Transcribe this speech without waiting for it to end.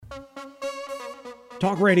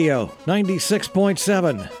Talk Radio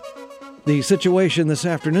 96.7. The situation this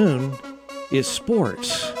afternoon is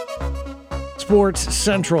sports. Sports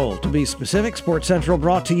Central, to be specific. Sports Central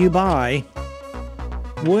brought to you by,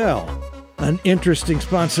 well, an interesting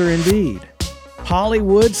sponsor indeed.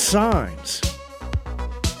 Hollywood Signs.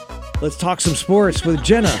 Let's talk some sports with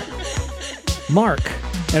Jenna, Mark,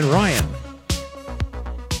 and Ryan.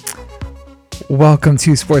 Welcome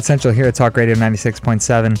to Sports Central here at Talk Radio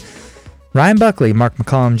 96.7. Ryan Buckley, Mark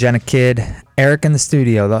McCollum, Jenna Kidd, Eric in the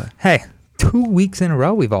studio. Hey, 2 weeks in a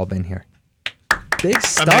row we've all been here. Big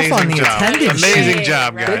stuff on the attendance sheet. Amazing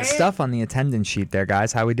job, guys. Good stuff on the attendance sheet there,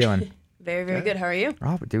 guys. How we doing? Very, very good. How are you?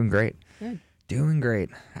 Oh, we're doing great. Good. Doing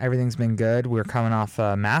great. Everything's been good. We're coming off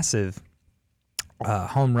a massive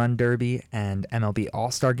home run derby and MLB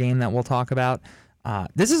All-Star game that we'll talk about.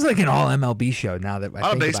 This is like an all MLB show now that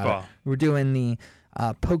I think baseball. about it. We're doing the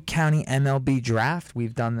Polk County MLB draft.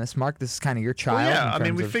 We've done this. Mark, this is kind of your child. Well, yeah, I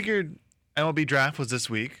mean, we figured MLB draft was this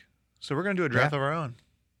week, so we're going to do a draft of our own.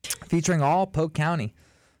 Featuring all Polk County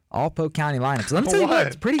lineups. Let me tell you what,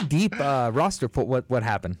 it's pretty deep roster. What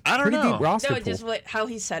happened? I don't pretty know. Deep roster No, pool. just how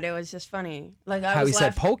he said it was just funny. Like How he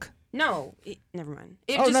said Polk? No, never mind.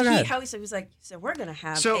 How he said he was like, so we're gonna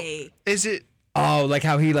have Is it? Oh, like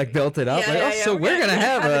how he like built it up. So we're gonna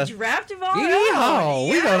have a draft of our own.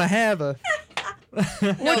 We're gonna have a.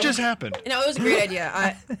 What just happened? No, it was a great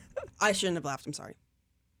idea. I shouldn't have laughed. I'm sorry.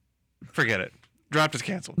 Forget it. Draft is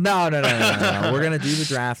canceled. No. We're gonna do the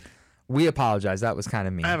draft. We apologize. That was kind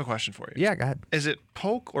of mean. I have a question for you. Yeah, go ahead. Is it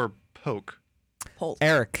Polk or Poke? Polk.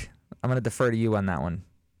 Eric, I'm gonna defer to you on that one.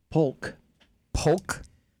 Polk. Polk?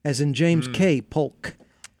 As in James K. Polk.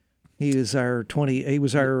 He was our Wow. He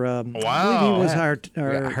was our. I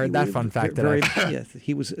heard that fun fact today. Yes,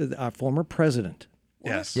 he was our former president.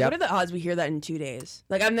 Yes. Yep. What are the odds we hear that in 2 days?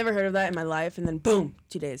 Like, I've never heard of that in my life, and then boom,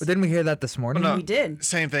 2 days. But didn't we hear that this morning? Well, no. We did.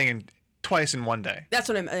 Same thing twice in one day. That's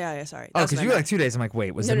what I'm. Yeah, sorry. Oh, That's because what you I were meant. like 2 days. I'm like,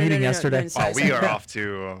 wait, was No, the no, meeting no, yesterday? sorry. We are off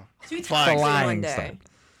to Two flying. times in Flying one day. stuff.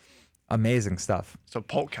 Amazing stuff. So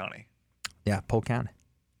Polk County. Yeah, Polk County.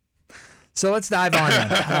 So let's dive on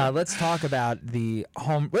in. Let's talk about the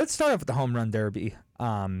home. Let's start off with the home run derby.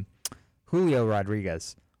 Julio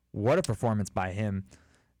Rodriguez. What a performance by him.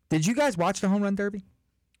 Did you guys watch the home run derby?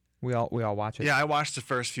 We all watch it? Yeah, I watched the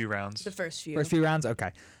first few rounds. The first few. First few rounds? Okay.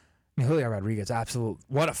 I mean, Julio Rodriguez, absolute.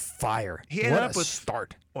 What a fire. He ended what up a with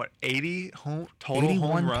start. What, 80 total 81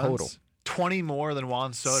 home runs? total. 20 more than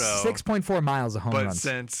Juan Soto. 6.4 miles of home But runs.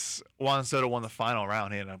 since Juan Soto won the final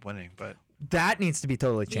round, he ended up winning. But That needs to be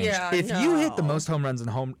totally changed. Yeah, if you hit the no. most home runs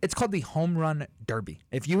in it's called the home run derby.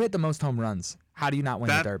 If you hit the most home runs, how do you not win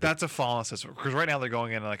the derby? that's a fallen system. Because right now they're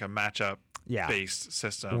going in like a matchup-based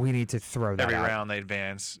system. We need to throw that Every out. round they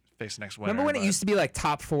advance, face the next winner. Remember when it used to be like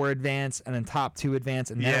top 4 advance and then top 2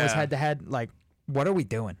 advance and then it was Yeah. head-to-head? Like, what are we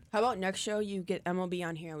doing? How about next show you get MLB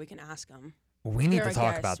on here and we can ask them? We need to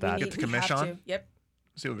talk about that. Get the commission on? Yep.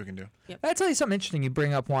 See what we can do. I'll tell you something interesting. You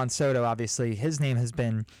bring up Juan Soto, obviously. His name has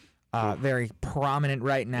been very prominent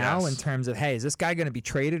right now Yes. in terms of, hey, is this guy going to be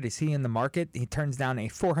traded? Is he in the market? He turns down a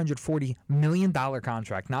 $440 million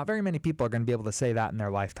contract. Not very many people are going to be able to say that in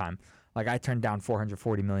their lifetime. Like, I turned down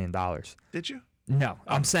 $440 million. Did you? No,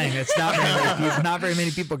 I'm saying it's not very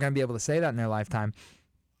many people are going to be able to say that in their lifetime.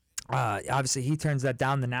 Obviously, he turns that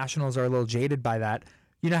down. The Nationals are a little jaded by that.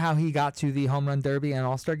 You know how he got to the home run derby and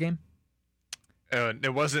All-Star game?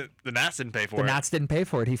 It wasn't. The Nats didn't pay for The it. Nats didn't pay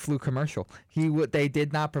for it. He flew commercial. They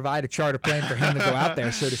did not provide a charter plane for him to go out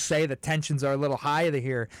there. So to say the tensions are a little high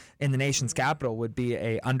here in the nation's capital would be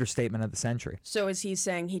a understatement of the century. So is he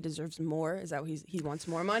saying he deserves more? Is that what he wants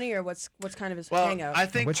more money, or what's kind of his Well, hang up? I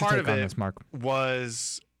think What's your part take of on it this, Mark?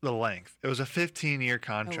 was the length. It was a 15-year Oh,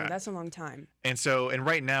 contract. that's a long time. And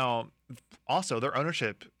right now, also, their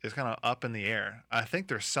ownership is kind of up in the air. I think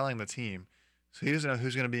they're selling the team. So he doesn't know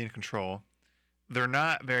who's going to be in control. They're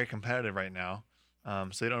not very competitive right now.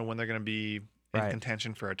 So they don't know when they're going to be in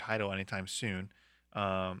contention for a title anytime soon.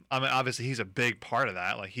 I mean, obviously, he's a big part of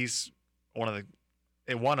that. Like, he's one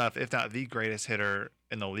of, if not the greatest hitter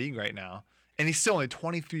in the league right now. And he's still only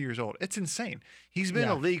 23 years old. It's insane. He's been in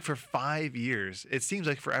the league for 5 years. It seems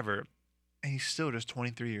like forever. And he's still just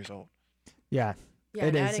 23 years old. Yeah. Yeah, It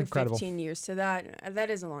and is adding incredible. 15 years to that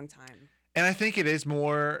is a long time. And I think it is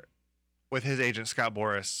more with his agent, Scott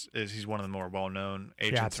Boras, he's one of the more well-known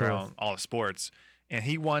agents around all of sports. And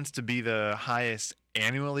he wants to be the highest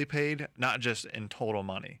annually paid, not just in total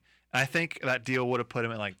money. And I think that deal would have put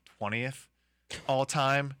him at like 20th all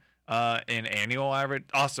time in annual average.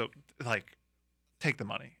 Also, like, take the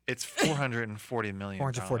money. It's $440 million.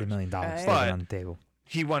 $440 million Right. on the table.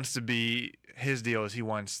 He wants to be, his deal is he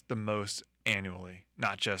wants the most annually,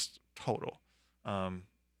 not just total.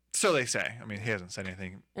 So they say. I mean, he hasn't said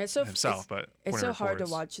anything And it's so himself, but it's according so hard to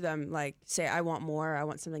reports. watch them like say, I want more, I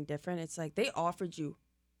want something different. It's like they offered you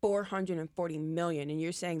 $440 million, and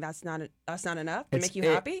you're saying that's not enough to make you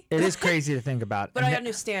happy. It is crazy to think about. But I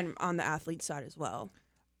understand on the athlete side as well.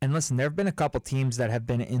 And listen, there have been a couple teams that have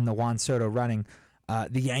been in the Juan Soto running.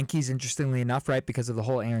 The Yankees, interestingly enough, right, because of the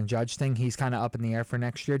whole Aaron Judge thing, he's kind of up in the air for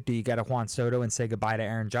next year. Do you get a Juan Soto and say goodbye to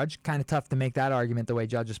Aaron Judge? Kind of tough to make that argument the way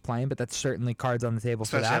Judge is playing, but that's certainly cards on the table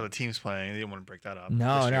Especially for that. how the team's playing. They didn't want to break that up.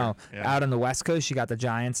 No. Yeah. Out on the West Coast, you got the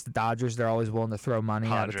Giants, the Dodgers. They're always willing to throw money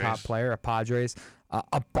at a top Padres. player, a Padres.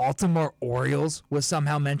 A Baltimore Orioles was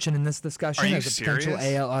somehow mentioned in this discussion Are you as a potential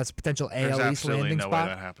serious? potential There's AL East absolutely landing no way spot.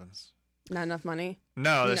 that happens. Not enough money.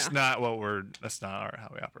 No, that's No. not what we're. That's not how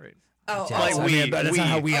we operate. Oh, Yeah, Like I we- mean, but that's not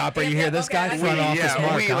how we operate. You yeah, hear this okay, guy, I front see. office yeah,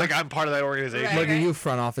 Mark, huh? like I'm part of that organization. Right. Look at you,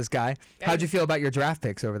 front office guy. How'd you feel about your draft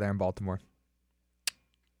picks over there in Baltimore?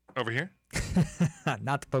 Over here.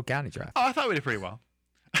 Not the Polk County draft. Oh, I thought we did pretty well.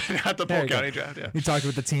 Not the There Polk you go. County draft. Yeah. You talked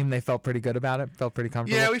with the team. They felt pretty good about it. Felt pretty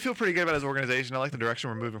comfortable. Yeah, we feel pretty good about his organization. I like the direction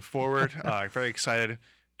we're moving forward. Very excited.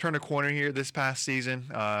 Turned a corner here this past season.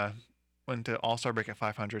 Went to All-Star break at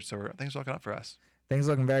 500, so things are looking up for us. Things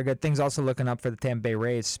looking very good. Things also looking up for the Tampa Bay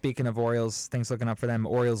Rays. Speaking of Orioles, things looking up for them.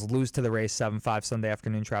 Orioles lose to the Rays 7-5 Sunday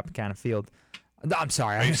afternoon, Tropicana Field. I'm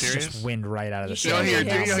sorry. Are you I just serious? wind right out of the You You know, should. stadium.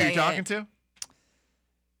 do you know who Say you're it. talking to?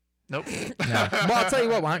 Nope. No. Well, I'll tell you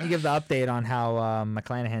what. Why don't you give the update on how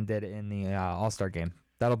McClanahan did in the All-Star game?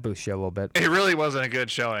 That'll boost you a little bit. It really wasn't a good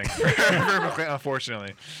showing, for McClanahan,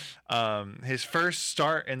 unfortunately. His first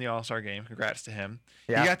start in the All-Star game. Congrats to him.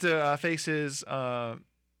 Yeah. He got to face his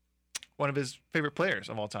one of his favorite players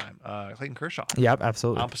of all time, Clayton Kershaw, Yep,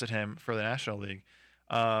 absolutely. opposite him for the National League.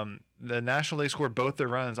 The National League scored both their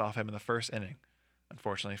runs off him in the first inning,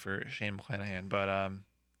 unfortunately for Shane McClanahan. But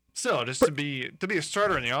still, just to be a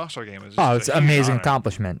starter in the All-Star game is just It's a an huge amazing honor.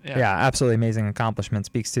 accomplishment. Yeah. Yeah, absolutely amazing accomplishment.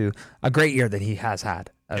 Speaks to a great year that he has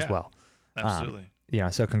had as Yeah. well. Absolutely.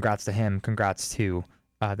 So congrats to him. Congrats to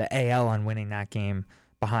the AL on winning that game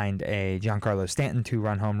behind a Giancarlo Stanton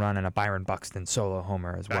 2-run home run and a Byron Buxton solo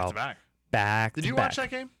homer as Back well. to back. Back Did to you back. watch that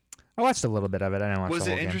game? I watched a little bit of it. I didn't watch Was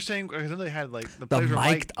the whole it game. interesting? Because then they had like the The players were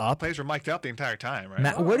mic'd up? Players were mic'd up the entire time, right?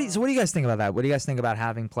 Matt, so what do you guys think about that? What do you guys think about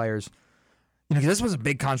having players? Because this was a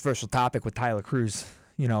big controversial topic with Tyler Cruz.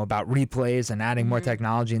 About replays and adding more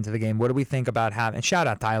technology into the game. What do we think about having? And shout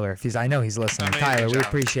out Tyler if I know he's listening. Amazing Tyler, we job.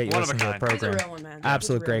 appreciate you One of a listening to the kind. He's a program. real one, man.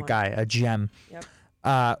 Absolute He's a real great one. guy, a gem. Yep.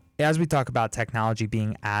 As we talk about technology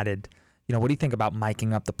being added, what do you think about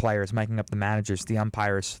miking up the players, miking up the managers, the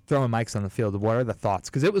umpires, throwing mics on the field? What are the thoughts?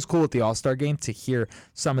 Because it was cool at the All-Star game to hear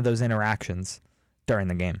some of those interactions during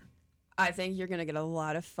the game. I think you're gonna get a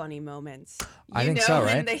lot of funny moments. I think so,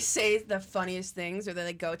 when right? they say the funniest things, or they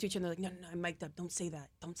like go to each other, like, no, I'm mic'd up. Don't say that.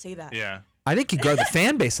 Don't say that. Yeah. I think you grow the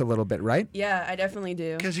fan base a little bit, right? Yeah, I definitely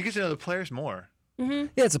do. Because you get to know the players more. Yeah,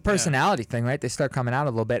 it's a personality thing, right? They start coming out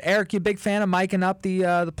a little bit. Eric, you a big fan of miking up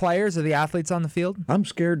the players or the athletes on the field? I'm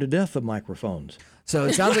scared to death of microphones. So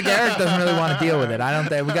it sounds like Eric doesn't really want to deal with it. I don't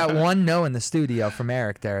think we got one no in the studio from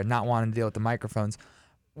Eric there, not wanting to deal with the microphones.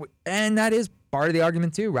 And that is part of the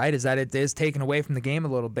argument too, right? Is that it is taken away from the game a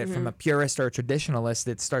little bit. From a purist or a traditionalist,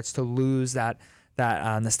 it starts to lose that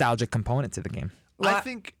nostalgic component to the game. Well, I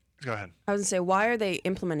think. Go ahead. I was gonna say, why are they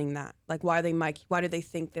implementing that? Like, why are they mic? Why do they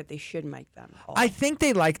think that they should mic them? all? I think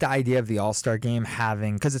they like the idea of the All-Star game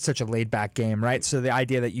having, because it's such a laid-back game, right? So the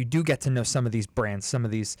idea that you do get to know some of these brands, some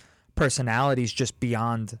of these personalities just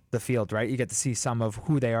beyond the field, right? You get to see some of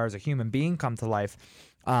who they are as a human being come to life.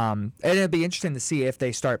 And it'll be interesting to see if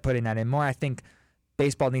they start putting that in more. I think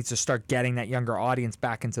baseball needs to start getting that younger audience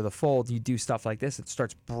back into the fold. You do stuff like this, it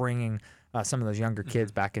starts bringing some of those younger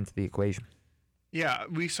kids back into the equation. Yeah,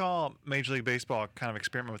 we saw Major League Baseball kind of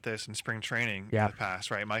experiment with this in spring training in the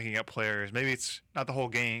past, right? Miking up players. Maybe it's not the whole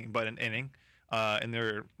game, but an inning. When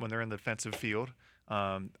they're in the defensive field.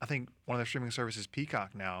 I think one of their streaming services,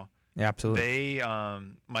 Peacock, now. Yeah, absolutely. They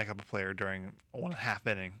mic up a player during 1.5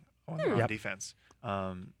 inning on defense.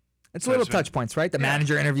 It's So little it's been- touch points, right? The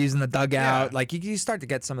manager interviews in the dugout. Like you start to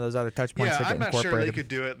get some of those other touch points Yeah, that get I'm not sure they incorporated. could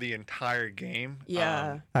do it the entire game.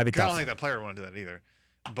 Yeah. That'd be I tough. don't think that player would want to do that either.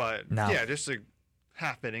 But No. yeah, just a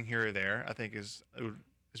half inning here or there, I think is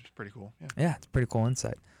pretty cool. Yeah. Yeah, it's pretty cool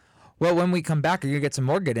insight. Well, when we come back, you're going to get some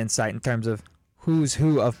more good insight in terms of who's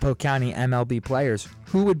who of Polk County MLB players.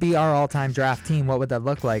 Who would be our all-time draft team? What would that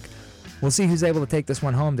look like? We'll see who's able to take this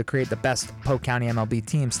one home to create the best Polk County MLB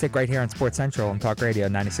team. Stick right here on Sports Central on Talk Radio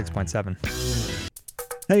 96.7.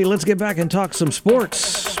 Hey, let's get back and talk some sports.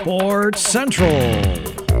 Sports Central.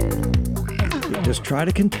 Just try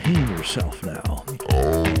to contain yourself now.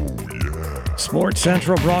 Sports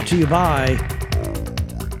Central brought to you by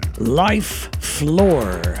Life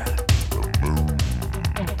Floor.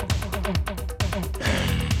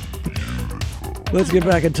 Let's get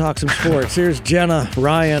back and talk some sports. Here's Jenna,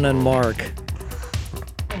 Ryan, and Mark.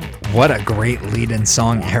 What a great lead-in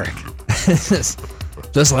song, Eric. Just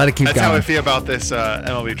let it keep That's going. how I feel about this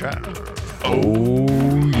MLB draft. Oh,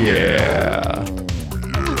 yeah.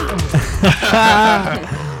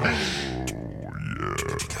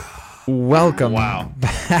 Welcome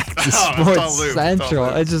back to Sports Central.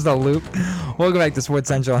 It's just a loop. Welcome back to Sports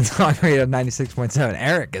Central on Talk Radio 96.7.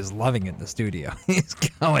 Eric is loving it in the studio. He's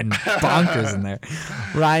going bonkers in there.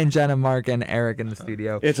 Ryan, Jenna, Mark, and Eric in the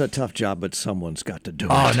studio. It's a tough job, but someone's got to do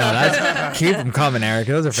it. Oh, no, keep them coming, Eric.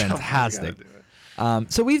 Those are fantastic.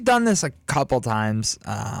 So we've done this a couple times,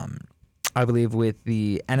 I believe, with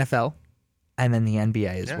the NFL and then the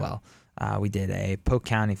NBA as well. We did a Polk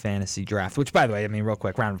County fantasy draft, which, by the way, I mean, real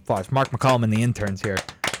quick, round of applause. Mark McCollum and the interns here.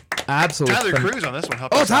 Absolutely. Tyler Cruz on this one.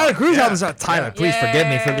 Tyler Cruz helped us out. Tyler, please forgive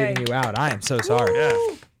me for leaving you out. I am so sorry. Yeah.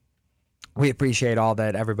 We appreciate all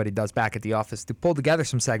that everybody does back at the office to pull together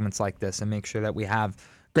some segments like this and make sure that we have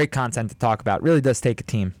great content to talk about. It really does take a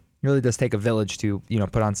team. It really does take a village to,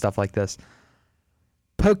 put on stuff like this.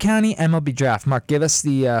 Polk County MLB draft. Mark, give us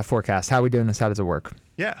the forecast. How are we doing this? How does it work?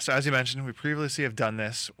 Yeah, so as you mentioned, we previously have done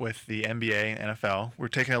this with the NBA and NFL. We're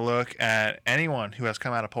taking a look at anyone who has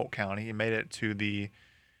come out of Polk County and made it to the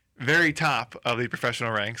very top of the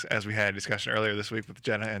professional ranks, as we had a discussion earlier this week with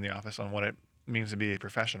Jenna in the office on what it means to be a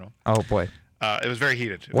professional. Oh, boy. It was very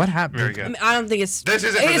heated. What happened? Very good. I mean, I don't think it's. This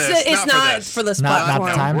isn't for this. It's not for this platform.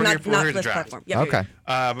 Not time? We're Not here for to this draft. platform. Yeah. Okay.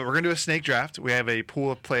 But we're going to do a snake draft. We have a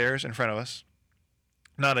pool of players in front of us.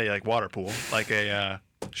 Not a water pool, like a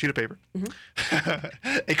sheet of paper. Mm-hmm.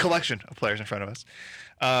 A collection of players in front of us.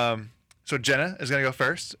 So Jenna is going to go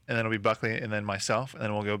first, and then it'll be Buckley, and then myself, and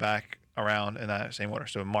then we'll go back around in that same order.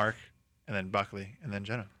 So Mark, and then Buckley, and then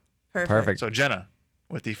Jenna. Perfect. So Jenna,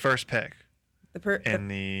 with the first pick in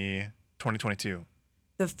the 2022.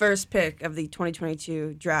 The first pick of the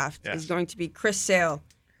 2022 draft is going to be Chris Sale,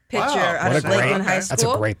 pitcher Wow. out of Lakeland High School. That's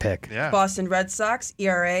a great pick. Yeah. Boston Red Sox,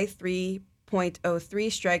 ERA 3.03,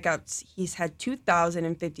 strikeouts. He's had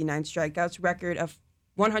 2,059 strikeouts, record of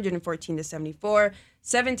 114-74,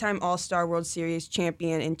 7-time All-Star World Series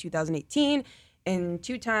champion in 2018, and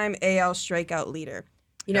 2-time AL strikeout leader.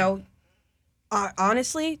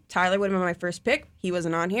 Honestly, Tyler would have been my first pick. He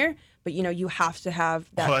wasn't on here, but you have to have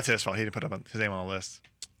that. Oh, that's his fault. He didn't put his name on the list.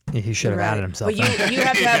 He should have added himself. But you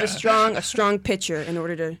have to have a strong pitcher in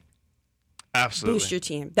order to Absolutely boost your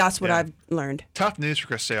team. That's what I've learned. Tough news for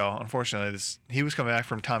Chris Sale. Unfortunately, he was coming back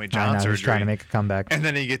from Tommy John I know, surgery. he's trying to make a comeback. And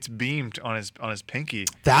then he gets beamed on his pinky.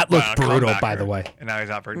 That looked brutal, by the way. And now he's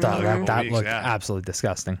out for That weeks. looked absolutely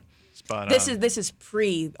disgusting. But, This is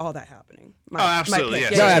pre all that happening. Absolutely. My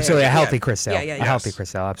Yeah. No, absolutely. A healthy Chris Sale. Yeah. A healthy Chris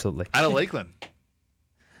Sale, absolutely. Out of Lakeland.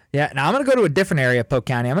 Yeah, now I'm going to go to a different area of Polk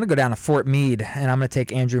County. I'm going to go down to Fort Meade, and I'm going to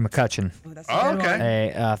take Andrew McCutcheon.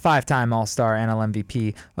 Okay. A 5-time All-Star NL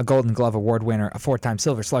MVP, a Golden Glove Award winner, a 4-time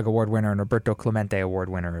Silver Slug Award winner, and a Roberto Clemente Award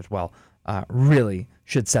winner as well. Really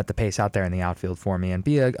should set the pace out there in the outfield for me and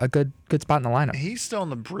be a good spot in the lineup. He's still in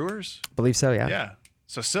the Brewers? Believe so, yeah. Yeah.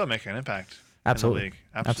 So still making an impact Absolutely. in the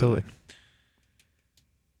league. Absolutely.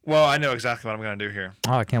 Well, I know exactly what I'm going to do here.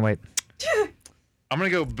 Oh, I can't wait. I'm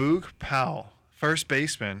going to go Boog Powell, first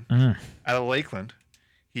baseman out of Lakeland.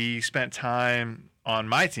 He spent time on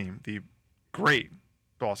my team, the great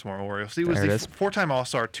Baltimore Orioles. He was the 4-time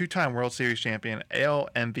All-Star, 2-time World Series champion, AL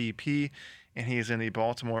MVP, and he is in the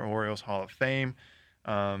Baltimore Orioles Hall of Fame.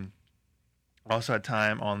 Also had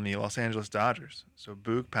time on the Los Angeles Dodgers. So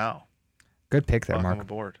Boog Powell. Good pick there, Welcome Mark.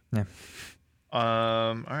 aboard. Yeah.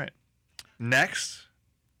 All right. Next,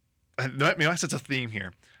 maybe I sense a theme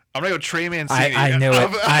here. I'm gonna go Trey Mancini. I knew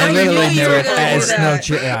it. I literally knew it.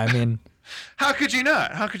 I mean, how could you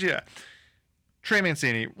not? Trey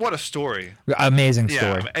Mancini, what a story! Amazing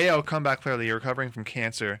story. Yeah, AL comeback player of the year, recovering from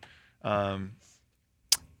cancer. Also,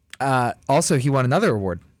 he won another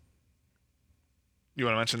award. You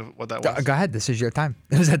want to mention what that was? Go ahead. This is your time.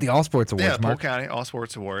 It was at the All Sports Awards, Yeah, Mark. Polk County All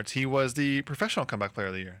Sports Awards. He was the professional comeback player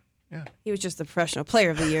of the year. Yeah. He was just the professional player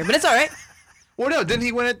of the year, but it's all right. Well, no, didn't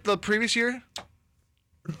he win it the previous year?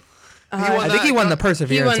 I think he won the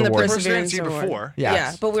Perseverance Award. Perseverance year before. Yes.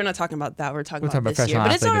 Yeah, but we're not talking about that. We're talking about this professional year.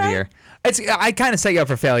 But it's athlete all of the right. year. I kind of set you up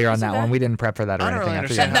for failure on that okay. one. We didn't prep for that or I don't anything. really I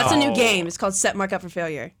figured understand That's a new Oh. game. It's called Set Mark Up for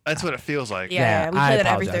Failure. That's what it feels like. Yeah, we I play that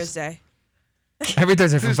every apologize. Thursday. Every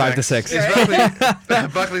Thursday from Who's 5 to next? 6. Is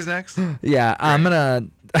Buckley's next? Yeah, I'm gonna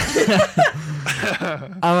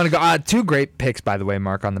go. 2 great picks, by the way,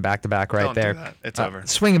 Mark, on the back-to-back right Don't there. do that. It's over.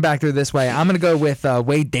 Swinging back through this way, I'm gonna go with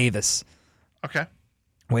Wade Davis. Okay.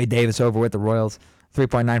 Wade Davis over with the Royals.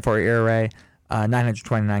 3.94 ERA,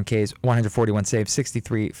 929 Ks, 141 saves,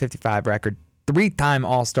 63-55 record. 3-time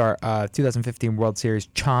All-Star, 2015 World Series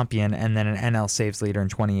champion, and then an NL saves leader in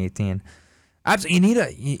 2018.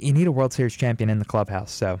 Absolutely, you need a World Series champion in the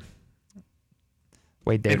clubhouse. So,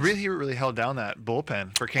 Wade Davis. He really held down that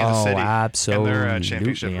bullpen for Kansas City. Absolutely. In their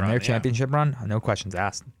championship run. Championship run, no questions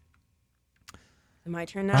asked. My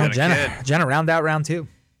turn now. Jenna, round out round 2.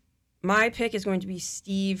 My pick is going to be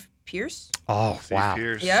Steve Pierce. Oh, Steve wow.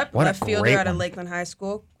 Pierce. Yep, What a left fielder great out of one. Lakeland High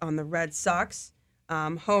School on the Red Sox.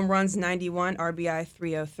 Home runs 91, RBI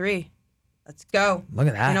 303. Let's go. Look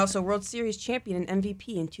at that. And also World Series champion and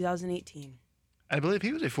MVP in 2018. I believe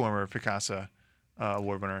he was a former Picasa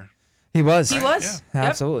award winner. He was. He was. Yeah, Yep.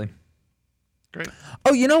 absolutely. Great.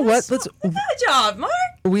 Oh, you know what? Good job, Mark.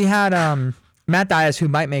 We had Matt Diaz, who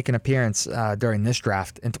might make an appearance during this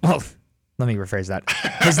draft. Well, let me rephrase that.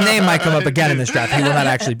 His name might come up again in this draft. He will not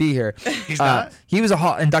actually be here. He's not? He was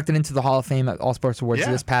inducted into the Hall of Fame at All Sports Awards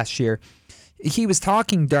this past year. He was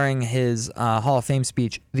talking during his Hall of Fame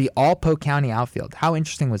speech, the all Polk County outfield. How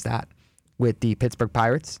interesting was that with the Pittsburgh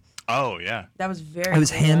Pirates? Oh, yeah. That was very It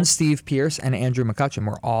was cool. him, Steve Pierce, and Andrew McCutcheon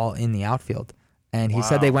were all in the outfield. And he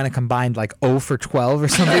said they went and combined like 0 for 12 or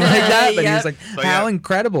something like that. But he was like, But how yeah.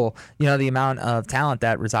 incredible, the amount of talent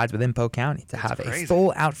that resides within Polk County to have crazy. a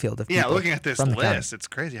full outfield of people. Yeah, looking at this from the county. list, it's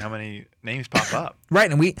crazy how many names pop up.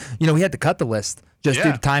 Right, and we had to cut the list just due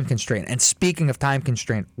Yeah. to time constraint. And speaking of time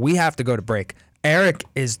constraint, we have to go to break. Eric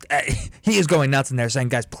is going nuts in there saying,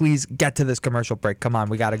 guys, please get to this commercial break. Come on,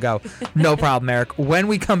 we got to go. No problem, Eric. When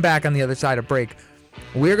we come back on the other side of break,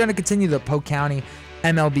 we're going to continue the Polk County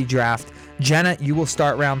MLB draft. Jenna, you will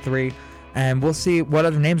start round 3, and we'll see what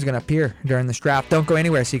other names are going to appear during this draft. Don't go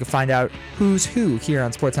anywhere so you can find out who's who here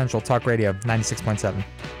on Sports Central Talk Radio 96.7.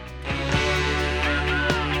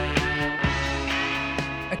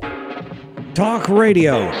 Talk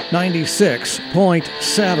Radio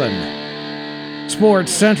 96.7.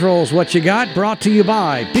 Sports Central's What You Got, brought to you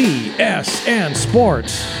by BSN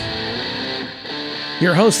Sports.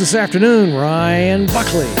 Your host this afternoon, Ryan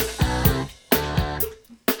Buckley.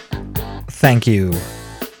 Thank you,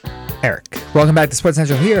 Eric. Welcome back to Sports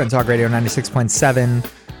Central here on Talk Radio 96.7.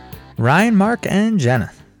 Ryan, Mark, and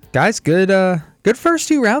Jenna. Guys, good first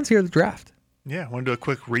 2 rounds here of the draft. Yeah, want to do a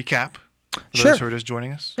quick recap for Sure. those who are just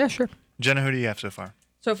joining us? Yeah, sure. Jenna, who do you have so far?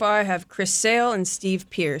 So far, I have Chris Sale and Steve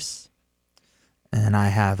Pierce. And I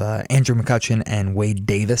have Andrew McCutcheon and Wade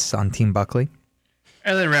Davis on Team Buckley.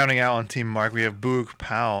 And then rounding out on Team Mark, we have Boog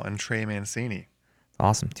Powell and Trey Mancini.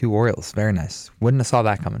 Awesome. 2 Orioles. Very nice. Wouldn't have saw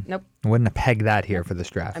that coming. Nope. Wouldn't have pegged that here for this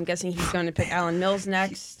draft. I'm guessing he's going to pick Alan Mills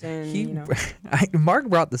next. And, Mark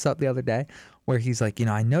brought this up the other day where he's like,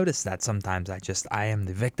 I noticed that sometimes I am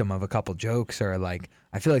the victim of a couple jokes, or like,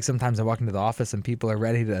 I feel like sometimes I walk into the office and people are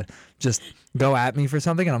ready to just go at me for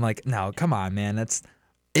something. And I'm like, no, come on, man.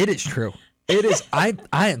 It is true. It is. I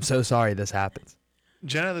am so sorry this happens.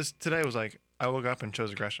 Jenna, today was like, I woke up and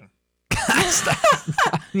chose aggression.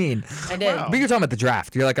 I mean, I did. Wow. but you're talking about the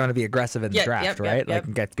draft. You're like, I'm going to be aggressive in the Yep, draft, yep, right? yep, Like, yep.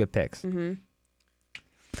 and get good picks. Mm-hmm.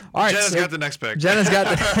 All right. Jenna's so got the next pick. Jenna's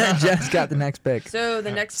got the next pick. So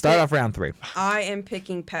the next Start pick, off round 3. I am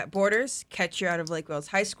picking Pat Borders, catcher out of Lake Wells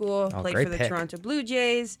High School, played great for the pick. Toronto Blue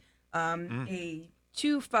Jays, a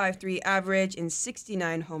 2.53 average and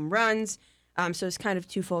 69 home runs. So it's kind of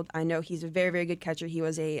twofold. I know he's a very, very good catcher. He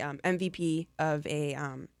was a MVP of a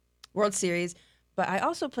World Series. But I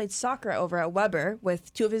also played soccer over at Weber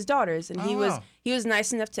with 2 of his daughters, and he was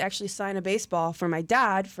nice enough to actually sign a baseball for my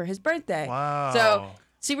dad for his birthday. Wow. So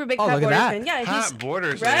super big Oh, Pat look at Borders that. fan. Yeah, Pat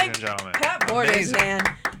Borders, right? ladies and gentlemen. Pat Borders, Amazing.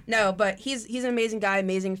 man. No, but he's an amazing guy,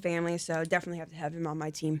 amazing family. So definitely have to have him on my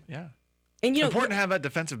team. Yeah. And you know, Important to have that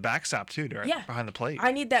defensive backstop too, Yeah. behind the plate.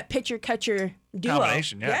 I need that pitcher catcher duo.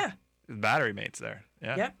 Combination, yeah. Battery mates there.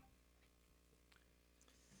 Yeah. Yep.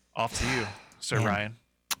 Off to you, Sir Man. Ryan.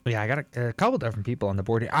 Yeah, I got a couple different people on the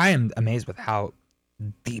board here. I am amazed with how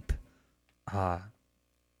deep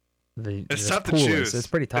It's this tough to pool choose. is. It's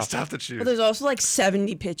pretty tough. It's tough to choose. But there's also like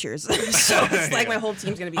 70 pitchers, so it's like my whole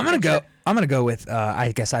team's gonna be. I'm gonna go with.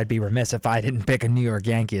 I guess I'd be remiss if I didn't pick a New York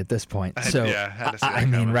Yankee at this point. So yeah, had to see that I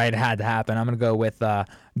mean, coming. right, it had to happen. I'm gonna go with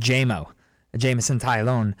Jamison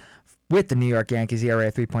Tyone with the New York Yankees.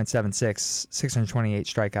 ERA 3.76, 628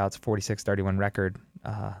 strikeouts, 46-31 record.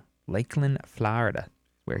 Lakeland, Florida.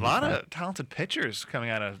 Where A lot of talented pitchers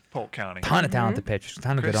coming out of Polk County. ton of talented pitchers,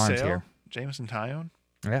 ton of Chris good arms Sale, here. Jamison Tyone.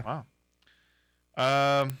 Yeah.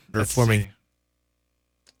 Wow. Let's for me. see.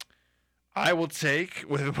 I will take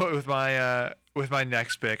with my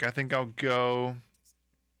next pick. I think I'll go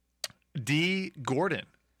D. Gordon.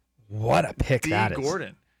 What a pick D. that is.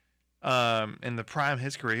 Gordon. In the prime of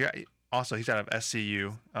his career, also, he's out of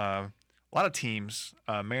SCU. A lot of teams,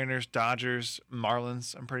 Mariners, Dodgers,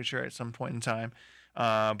 Marlins, I'm pretty sure at some point in time.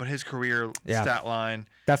 But his career stat line,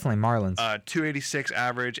 Definitely Marlins. 286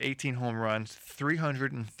 average, 18 home runs,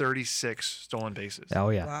 336 stolen bases. Oh,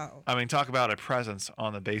 yeah. Wow. I mean, talk about a presence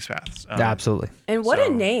on the base paths. Absolutely. And what a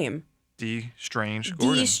name. D. Strange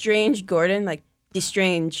Gordon. D. Strange Gordon. Like, D.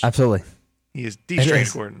 Strange. Absolutely. He is D. It Strange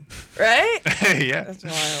is. Gordon. Right? Yeah. That's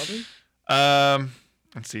wild.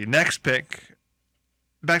 Let's see. Next pick.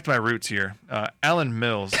 Back to my roots here. Alan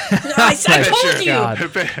Mills. I told you. God.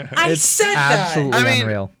 I It's said that. absolutely I mean,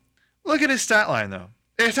 unreal. Look at his stat line, though.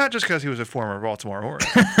 It's not just because he was a former Baltimore Oriole.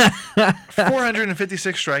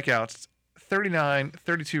 456 strikeouts,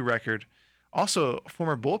 39-32 record. Also,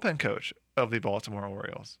 former bullpen coach of the Baltimore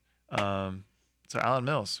Orioles. So Alan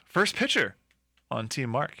Mills, first pitcher on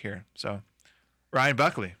Team Mark here. So Ryan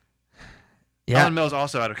Buckley. Yeah. Alan Mills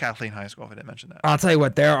also out of Kathleen High School, if I didn't mention that. I'll tell you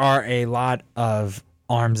what, there are a lot of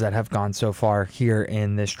arms that have gone so far here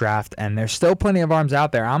in this draft, and there's still plenty of arms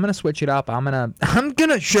out there. I'm gonna switch it up. I'm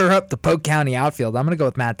gonna shore up the Polk County outfield. I'm gonna go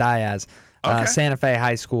with Matt Diaz, Okay. Santa Fe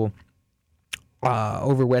High School.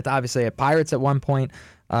 Over with obviously at Pirates at one point,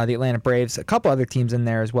 the Atlanta Braves, a couple other teams in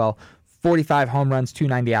there as well. 45 home runs,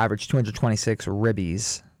 290 average, 226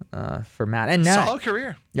 ribbies for Matt. And now, Solid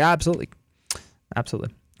career. yeah, absolutely.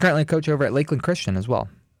 Currently a coach over at Lakeland Christian as well,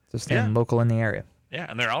 just staying local in the area. Yeah,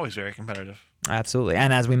 and they're always very competitive. Absolutely.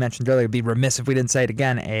 And as we mentioned earlier, it'd be remiss if we didn't say it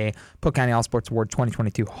again, a Polk County All Sports Award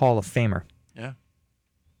 2022 Hall of Famer. Yeah,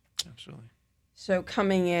 absolutely. So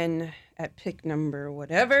coming in at pick number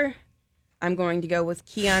whatever, I'm going to go with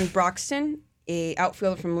Keon Broxton, a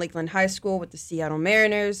outfielder from Lakeland High School with the Seattle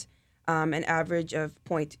Mariners. An average of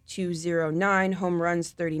 .209, home runs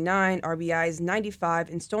 39, RBIs 95,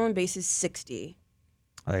 and stolen bases 60.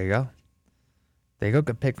 Oh, there you go.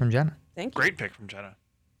 Good pick from Jenna. Thank you. Great pick from Jenna.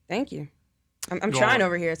 Thank you. I'm Go trying on-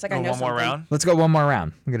 over here. It's like Go I know one more something. round. Let's go one more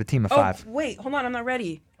round. We got a team of Oh, 5. wait. Hold on. I'm not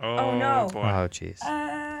ready. Oh, no. boy. Oh, jeez.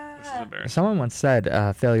 This is embarrassing. Someone once said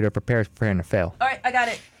failure to prepare is preparing to fail. All right, I got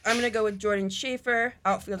it. I'm going to go with Jordan Schaefer,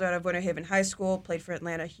 outfielder out of Winter Haven High School, played for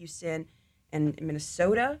Atlanta, Houston, and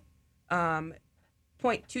Minnesota.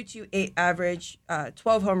 .228 average,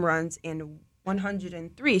 12 home runs, and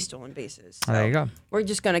 103 stolen bases. Oh, there you go. We're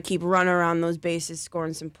just going to keep running around those bases,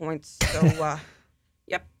 scoring some points. So,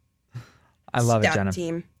 yep. I love it, Stat Jenna.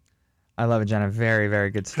 team. I love it, Jenna. Very, very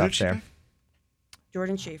good Who stuff did she there. pick?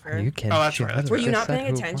 Jordan Schaefer. Are you kidding? Oh, that's right, that's Were right. you not Just said paying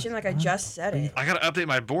who it attention? was. Like I just said it. I got to update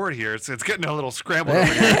my board here. It's getting a little scrambled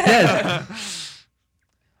over here. Yeah.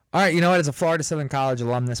 All right, you know what? As a Florida Southern College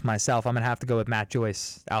alumnus myself, I'm going to have to go with Matt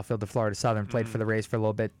Joyce, outfielder Florida Southern. Played for the Rays for a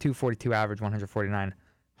little bit. 242 average, 149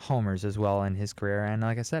 homers as well in his career. And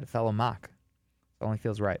like I said, a fellow mock. It only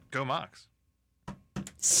feels right. Go Mox.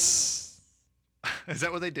 Is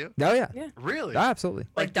that what they do? Oh, yeah. Yeah. Really? Absolutely.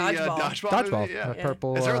 Like the, dodgeball. dodgeball movie? Dodgeball. Yeah. The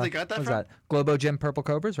purple. Is that where they got that what from? was that? Globo Gym Purple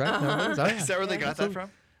Cobras, right? Uh-huh. Oh, yeah. Is that where they got that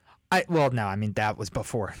from? Well, no, I mean, that was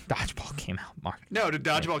before Dodgeball came out, Mark. No, did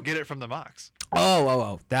Dodgeball get it from the Mox?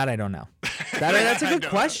 Oh, that I don't know. That's a I good know.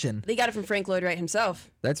 question. They got it from Frank Lloyd Wright himself.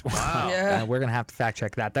 That's Wow. Yeah. We're gonna have to fact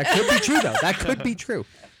check that. That could be true though. That could be true.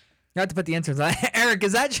 You have to put the interns on. Eric,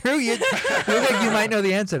 is that true? You look like you might know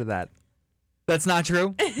the answer to that. That's not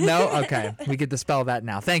true? No? Okay. We could dispel that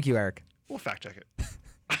now. Thank you, Eric. We'll fact check it.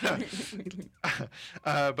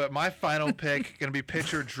 But my final pick going to be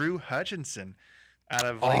pitcher Drew Hutchinson out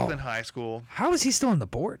of Lakeland High School. How is he still on the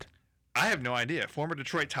board? I have no idea. Former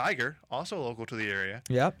Detroit Tiger, also local to the area.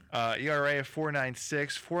 Yep. ERA of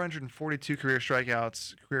 4.96, 442 career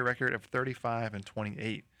strikeouts, career record of 35 and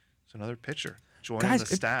 28. So another pitcher joining Guys,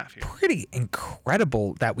 the staff here. Pretty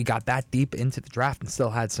incredible that we got that deep into the draft and still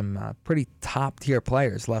had some pretty top tier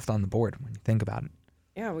players left on the board when you think about it.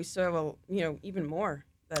 Yeah, we still have even more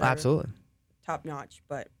that Absolutely. are top notch,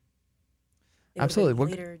 but they Absolutely.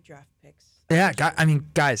 would've been later draft picks. Yeah,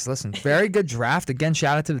 guys, listen, very good draft. Again,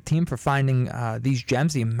 shout out to the team for finding these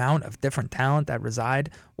gems, the amount of different talent that reside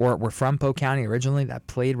or were from Polk County originally that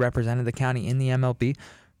represented the county in the MLB.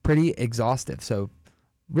 Pretty exhaustive. So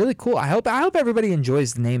really cool. I hope everybody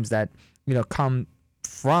enjoys the names that, come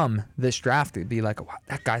from this draft. It'd be like, wow,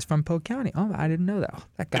 that guy's from Polk County. Oh, I didn't know that. Oh,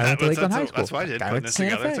 that guy went to Lakeland High School. That's why I did That guy putting went this to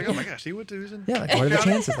Santa together. It's Fe. like, oh my gosh, he went to who's in Yeah, like, what are the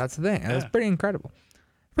chances? That's the thing. It was pretty incredible.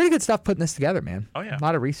 Pretty good stuff putting this together, man. Oh, yeah. A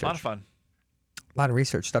lot of research. A lot of fun. A lot of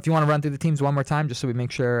research stuff. You want to run through the teams one more time just so we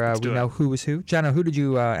make sure we know who was who? Jenna, who did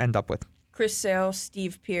you end up with? Chris Sale,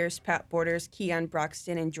 Steve Pierce, Pat Borders, Keon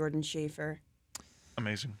Broxton, and Jordan Schaefer.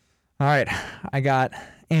 Amazing. All right. I got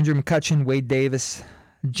Andrew McCutcheon, Wade Davis,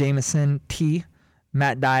 Jameson T,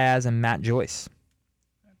 Matt Diaz, and Matt Joyce.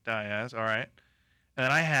 Diaz, all right. And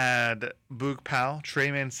then I had Boog Powell,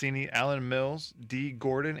 Trey Mancini, Alan Mills, D.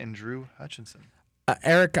 Gordon, and Drew Hutchinson.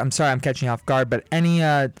 Eric, I'm sorry I'm catching you off guard, but any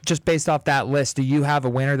just based off that list, do you have a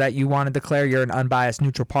winner that you want to declare? You're an unbiased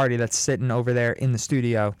neutral party that's sitting over there in the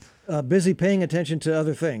studio. Busy paying attention to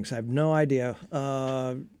other things. I have no idea.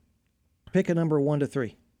 Pick a number 1 to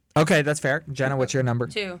 3. Okay, that's fair. Jenna, what's your number?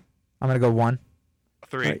 2. I'm going to go 1.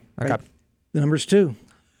 3. Right, Okay. right. The number's 2.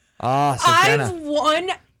 Oh, so Jenna. I've won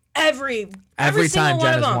every Every single time one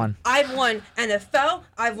of Jenna's them. won. I've won NFL.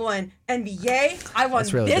 I've won NBA. I won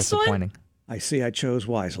That's really this one. disappointing. I see I chose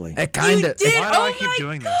wisely. It kind of did? Why do I Oh keep my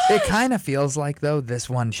doing this? it kind of feels like though this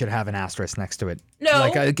one should have an asterisk next to it. No.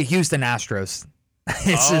 Like a Houston Astros.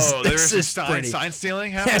 It's Oh, this there's is some pretty. sign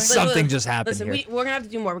stealing happening? Yes. Something just happened Listen, here. we're gonna have to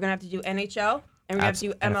do more. We're gonna have to do NHL and we have to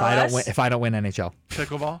do And MLS, if I don't win NHL,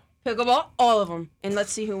 Pickleball? pickleball, all of them, and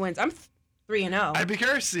let's see who wins. I'm 3-0. I'd be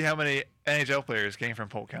curious to see how many NHL players came from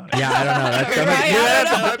Polk County. yeah, I don't know.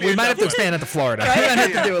 Right, We might have to expand it to Florida. We might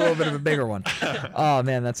have to do a little bit of a bigger one. Oh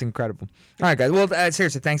man, that's incredible. All right, guys. Well,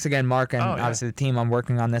 seriously, thanks again, Mark, and obviously the team on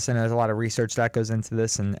working on this. And there's a lot of research that goes into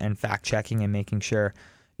this, and fact checking and making sure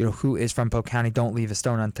who is from Polk County. Don't leave a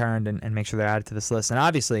stone unturned, and make sure they're added to this list. And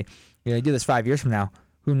obviously, you do this 5 years from now.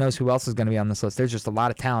 Who knows who else is going to be on this list? There's just a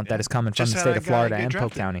lot of talent that is coming from Just the had state a of guy Florida get and Polk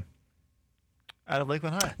drafted. County. Out of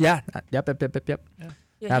Lakeland High. Yeah. Yep.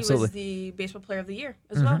 Yeah, Absolutely. he was the baseball player of the year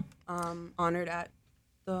as well. Honored at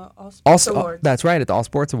the All Sports Also, Awards. that's right, at the All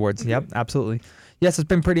Sports Awards. Yep, absolutely. Yes, it's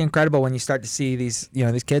been pretty incredible when you start to see these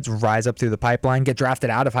kids rise up through the pipeline, get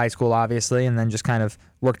drafted out of high school, obviously, and then just kind of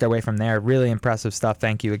work their way from there. Really impressive stuff.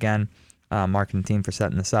 Thank you again, Mark and team, for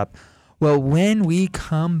setting this up. Well, when we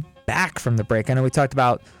come back from the break, I know we talked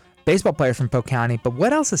about baseball players from Polk County, but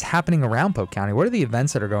what else is happening around Polk County? What are the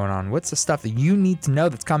events that are going on? What's the stuff that you need to know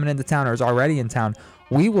that's coming into town or is already in town?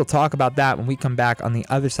 We will talk about that when we come back on the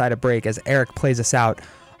other side of break as Eric plays us out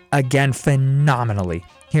again phenomenally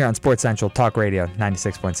here on Sports Central Talk Radio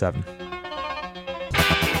 96.7.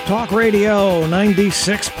 Talk Radio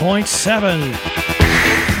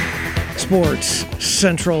 96.7. Sports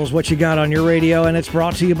Central is what you got on your radio, and it's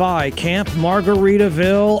brought to you by Camp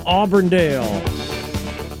Margaritaville, Auburndale.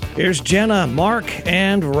 Here's Jenna, Mark,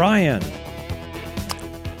 and Ryan.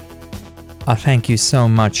 Thank you so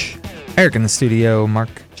much, Eric in the studio, Mark,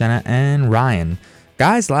 Jenna, and Ryan.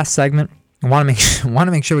 Guys, last segment. I want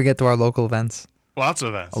to make sure we get to our local events. Lots of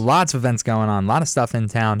events. Lots of events going on. A lot of stuff in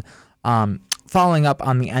town. Following up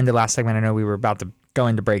on the end of last segment, I know we were about to go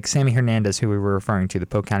into break. Sammy Hernandez, who we were referring to, the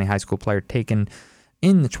Polk County High School player taken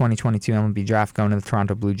in the 2022 MLB draft, going to the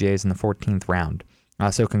Toronto Blue Jays in the 14th round.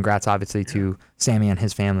 So congrats, obviously, to Sammy and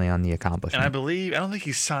his family on the accomplishment. And I don't think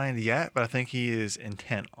he's signed yet, but I think he is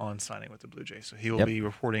intent on signing with the Blue Jays. So he will be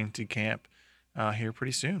reporting to camp here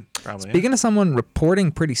pretty soon, probably. Speaking of someone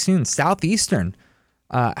reporting pretty soon, Southeastern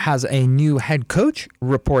has a new head coach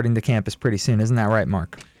reporting to campus pretty soon. Isn't that right,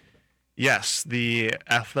 Mark? Yes, the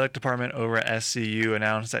athletic department over at SCU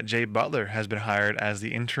announced that Jay Butler has been hired as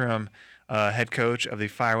the interim head coach of the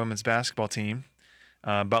Fire women's basketball team.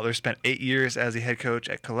 Butler spent 8 years as the head coach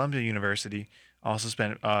at Columbia University, also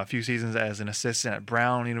spent a few seasons as an assistant at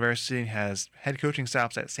Brown University, has head coaching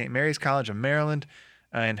stops at St. Mary's College of Maryland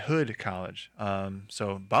and Hood College.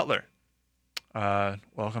 So Butler,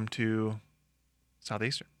 welcome to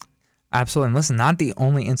Southeastern. Absolutely. And listen, not the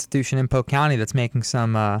only institution in Polk County that's making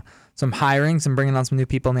some hirings and bringing on some new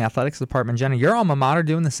people in the athletics department. Jenna, your alma mater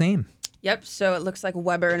doing the same. Yep. So it looks like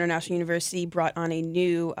Weber International University brought on a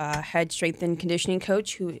new head strength and conditioning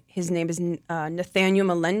coach, who his name is Nathaniel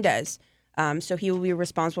Melendez. So he will be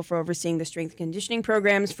responsible for overseeing the strength and conditioning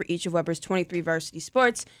programs for each of Weber's 23 varsity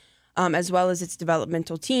sports, as well as its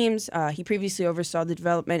developmental teams. He previously oversaw the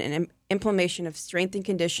development and implementation of strength and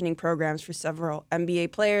conditioning programs for several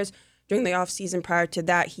NBA players. During the offseason prior to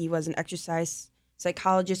that, he was an exercise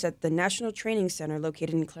psychologist at the National Training Center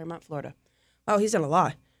located in Claremont, Florida. Wow, he's done a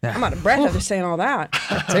lot. Yeah. I'm out of breath after saying all that.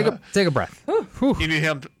 Take a breath. You need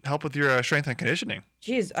help with your strength and conditioning.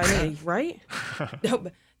 Jeez, I mean, right? No,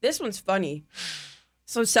 but this one's funny.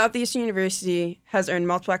 So Southeastern University has earned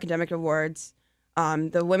multiple academic awards.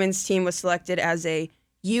 The women's team was selected as a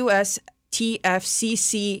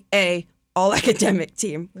USTFCCA all-academic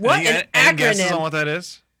team. What an Any guesses acronym. on what that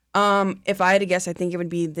is? If I had to guess, I think it would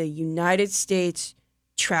be the United States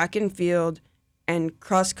Track and Field and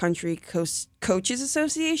Cross Country Coaches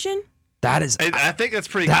Association. That is. I think that's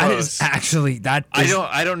pretty That close. is actually that. Is,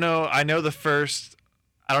 I don't know. I know the first.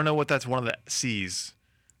 I don't know what that's one of the C's.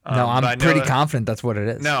 no, but I I'm know pretty that- confident that's what it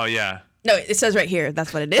is. No, yeah. No, it says right here.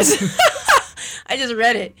 That's what it is. I just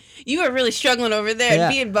read it. You were really struggling over there. Yeah.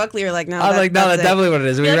 Me and Buckley are like, no. I'm like, no, that's definitely what it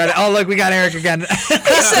is. We read it. Oh, look, we got Eric again. I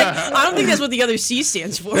said, I don't think that's what the other C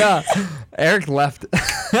stands for. Yeah, Eric left.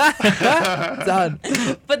 Done.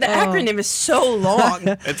 But the acronym is so long.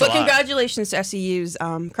 It's a But lot. congratulations to SEU's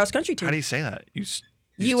cross country team. How do you say that?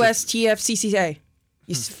 USTFCCA.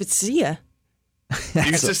 USTFCCA.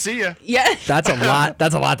 Used to see ya. Yeah. That's a lot.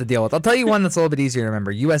 That's a lot to deal with. I'll tell you one that's a little bit easier to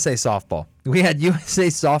remember. USA softball. We had USA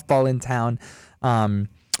softball in town. On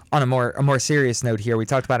a more serious note here, we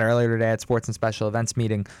talked about it earlier today at Sports and Special Events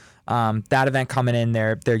meeting. That event coming in,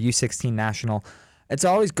 their U16 National. It's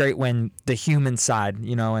always great when the human side,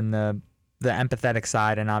 and the empathetic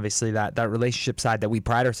side, and obviously that relationship side that we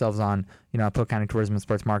pride ourselves on, at Polk County Tourism and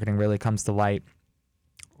Sports Marketing really comes to light.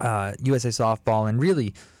 USA softball and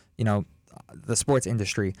really, the sports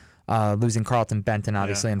industry, losing Carlton Benton,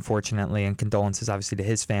 obviously, unfortunately, and condolences, obviously, to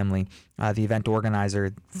his family. The event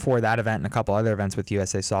organizer for that event and a couple other events with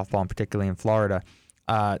USA softball, and particularly in Florida,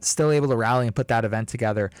 still able to rally and put that event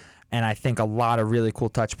together. And I think a lot of really cool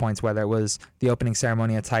touch points, whether it was the opening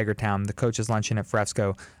ceremony at Tiger Town, the coaches' luncheon at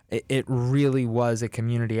Fresco. It really was a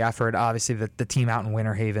community effort. Obviously, the team out in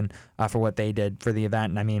Winter Haven for what they did for the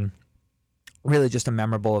event. And I mean, really just a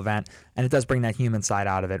memorable event. And it does bring that human side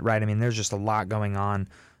out of it, right? I mean, there's just a lot going on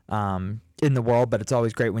in the world, but it's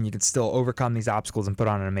always great when you can still overcome these obstacles and put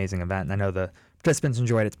on an amazing event. And I know the participants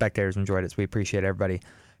enjoyed it, spectators enjoyed it, so we appreciate everybody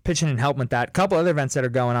pitching and helping with that. A couple other events that are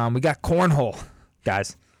going on. We got Cornhole,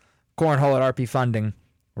 guys. Cornhole at RP Funding.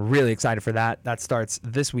 We're really excited for that. That starts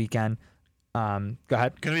this weekend. Go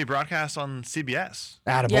ahead. Going to be broadcast on CBS.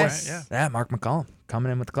 Attaboy. Yes. Right, Yeah, Mark McCollum coming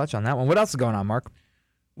in with the clutch on that one. What else is going on, Mark?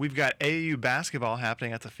 We've got AAU basketball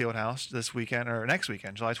happening at the Fieldhouse this weekend, or next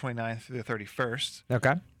weekend, July 29th through the 31st.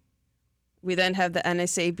 Okay. We then have the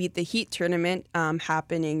NSA Beat the Heat tournament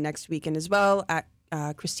happening next weekend as well at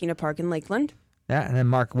Christina Park in Lakeland. Yeah, and then,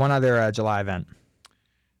 Mark, one other July event.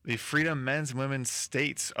 The Freedom Men's and Women's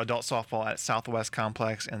States Adult Softball at Southwest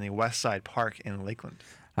Complex and the West Side Park in Lakeland.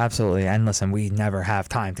 Absolutely. And listen, we never have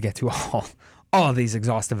time to get to all of these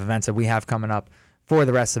exhaustive events that we have coming up for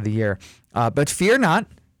the rest of the year. But fear not.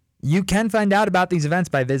 You can find out about these events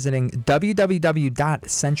by visiting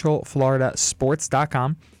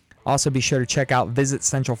www.centralfloridasports.com. Also, be sure to check out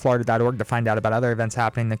visitcentralflorida.org to find out about other events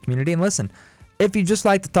happening in the community. And listen, if you just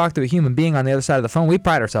like to talk to a human being on the other side of the phone, we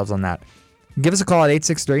pride ourselves on that. Give us a call at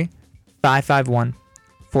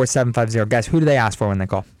 863-551-4750. Guys, who do they ask for when they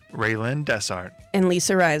call? Raylan Dessart. And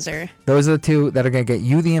Lisa Reiser. Those are the two that are going to get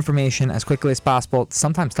you the information as quickly as possible. It's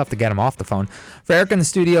sometimes tough to get them off the phone. For Eric in the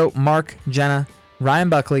studio, Mark, Jenna, Ryan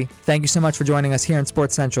Buckley, thank you so much for joining us here in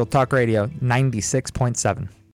Sports Central Talk Radio 96.7.